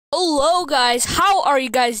Hello guys, how are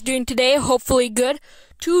you guys doing today? Hopefully good.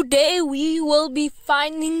 Today we will be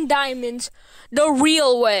finding diamonds the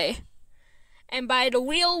real way. And by the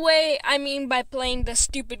real way, I mean by playing the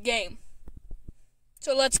stupid game.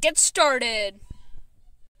 So let's get started.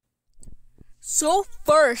 So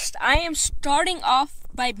first, I am starting off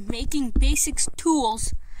by making basic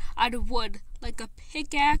tools out of wood, like a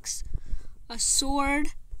pickaxe, a sword,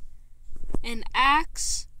 an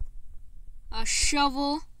axe, a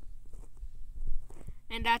shovel,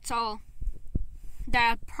 and that's all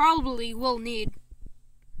that I probably will need.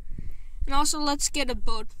 And also, let's get a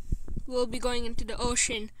boat. We'll be going into the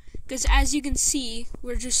ocean because, as you can see,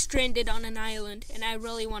 we're just stranded on an island and I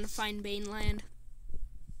really want to find mainland.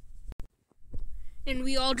 And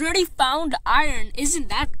we already found iron. Isn't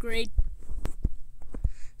that great?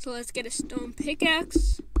 So let's get a stone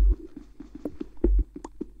pickaxe.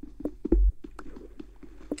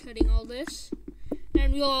 Cutting all this.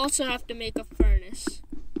 And we'll also have to make a furnace.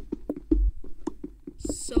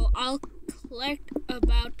 So I'll collect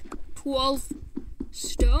about 12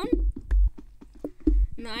 stone,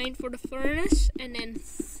 9 for the furnace, and then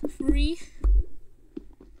 3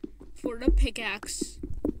 for the pickaxe.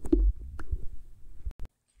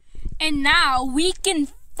 And now we can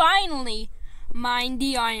finally mine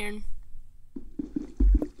the iron.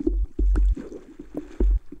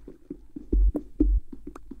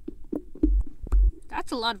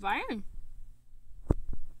 That's a lot of iron.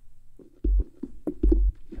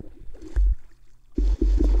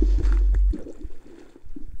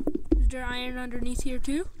 Is there iron underneath here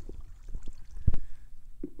too?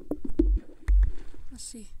 Let's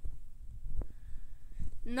see.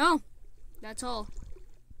 No, that's all.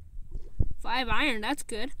 5 iron, that's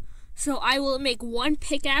good. So I will make 1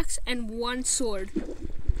 pickaxe and 1 sword.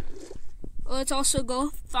 Let's also go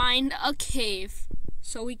find a cave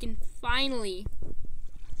so we can finally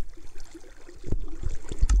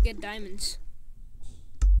get diamonds.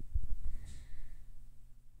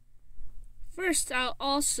 First, I'll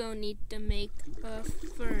also need to make a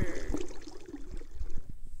fur.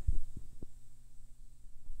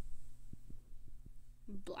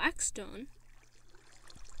 Blackstone.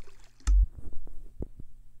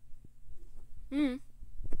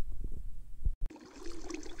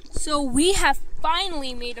 So we have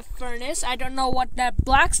finally made a furnace. I don't know what that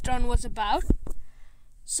blackstone was about.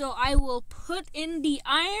 So I will put in the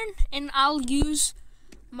iron and I'll use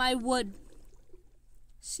my wood.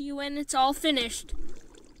 See you when it's all finished.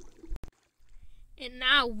 And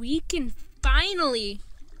now we can finally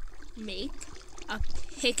make a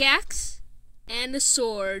pickaxe and a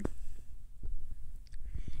sword.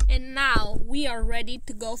 And now we are ready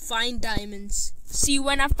to go find diamonds. See you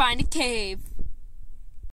when I find a cave.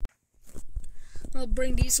 I'll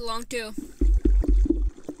bring these along too.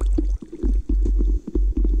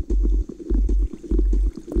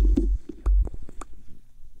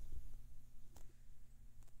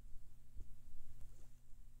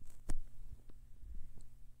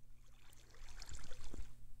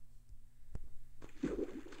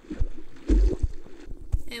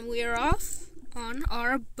 And we are off on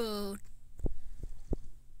our boat.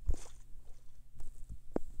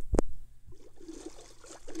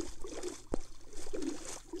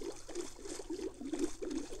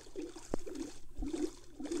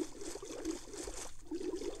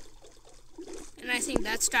 And I think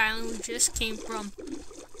that's the island we just came from.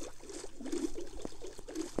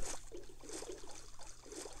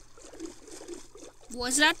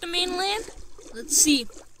 Was that the mainland? Let's see.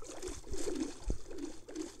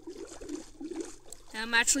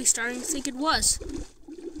 I'm actually starting to think it was.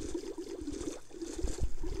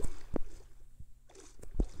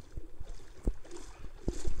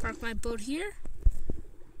 Park my boat here.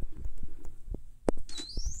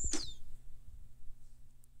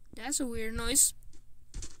 That's a weird noise.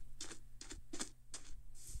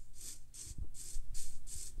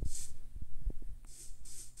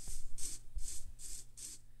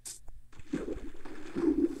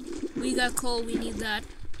 We got coal, we need that.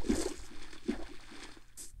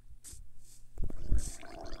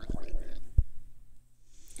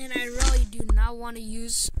 And I really do not want to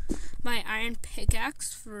use my iron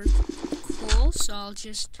pickaxe for coal, so I'll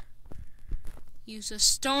just use a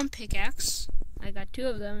stone pickaxe. I got 2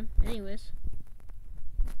 of them anyways.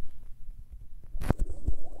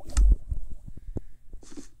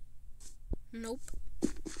 Nope.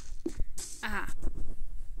 Aha.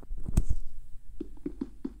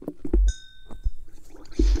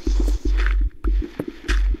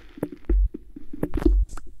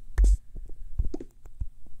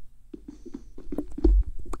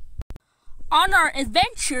 On our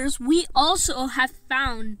adventures, we also have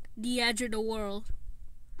found the edge of the world.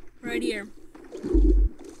 Right here.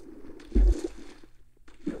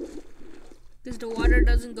 Because the water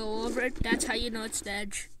doesn't go over it, that's how you know it's the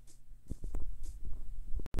edge.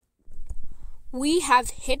 We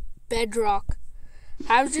have hit bedrock.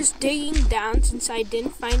 I was just digging down since I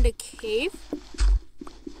didn't find a cave.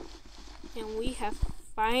 And we have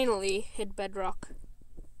finally hit bedrock.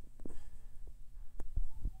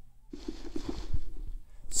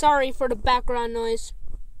 Sorry for the background noise.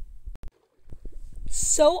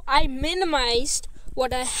 So I minimized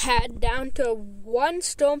what I had down to 1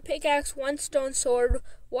 stone pickaxe, 1 stone sword,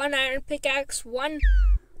 1 iron pickaxe, 1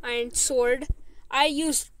 iron sword. I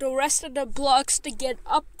used the rest of the blocks to get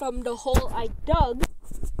up from the hole I dug.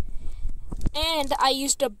 And I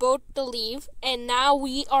used a boat to leave. And now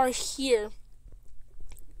we are here.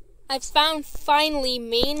 I found finally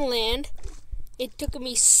mainland. It took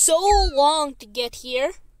me so long to get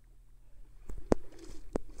here.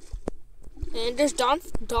 And there's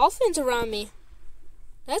dolphins around me.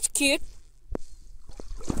 That's cute.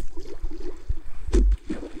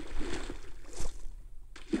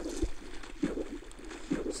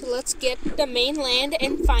 So let's get the mainland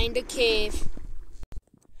and find a cave.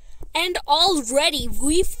 And already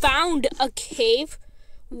we found a cave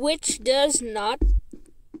which does not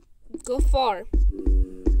go far.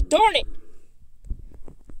 Darn it!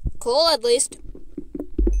 Cool, at least.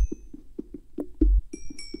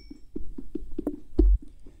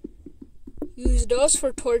 Use those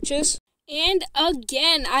for torches. And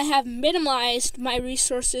again, I have minimized my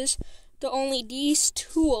resources to only these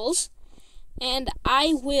tools. And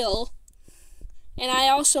I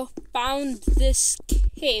also found this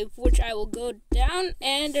cave, which I will go down,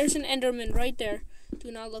 and there's an Enderman right there.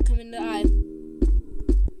 Do not look him in the eye.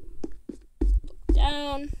 Look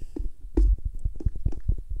down.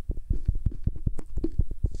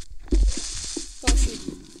 Oh shoot.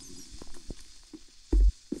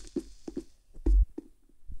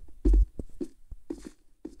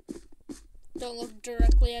 Don't look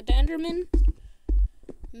directly at the Enderman.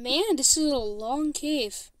 Man, this is a long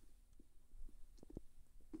cave.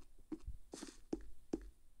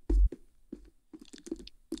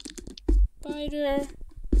 Spider.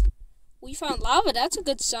 We found lava, that's a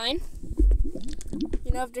good sign.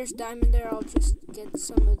 You know, if there's diamond there, I'll just get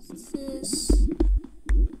some of this.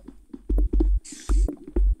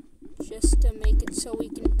 Just to make it so we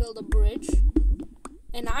can build a bridge.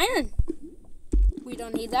 And iron. We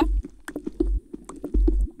don't need that.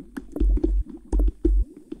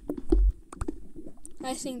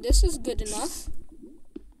 I think this is good enough.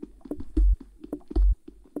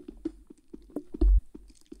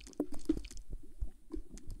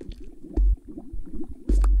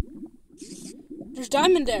 There's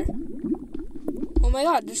diamond there. Oh my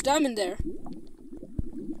god, there's diamond there.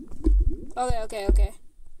 Okay.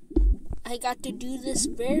 I got to do this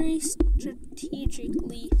very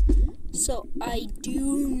strategically so I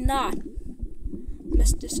do not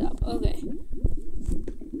mess this up. Okay.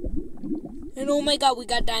 And oh my god, we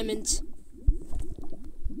got diamonds.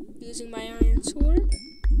 Using my iron sword.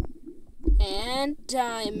 And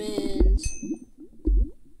diamonds.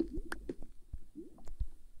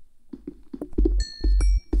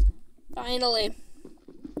 Finally.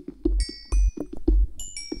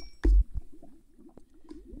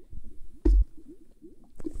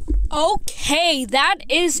 Okay, that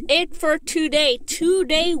is it for today.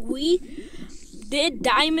 Today we did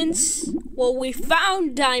diamonds. Well, we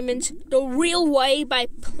found diamonds the real way by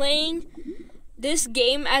playing this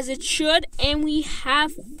game as it should, and we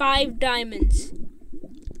have 5 diamonds.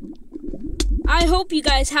 I hope you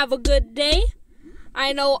guys have a good day.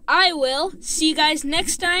 I know I will. See you guys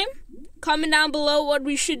next time. Comment down below what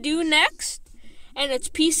we should do next. And it's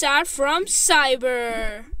peace out from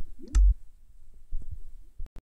Cyber.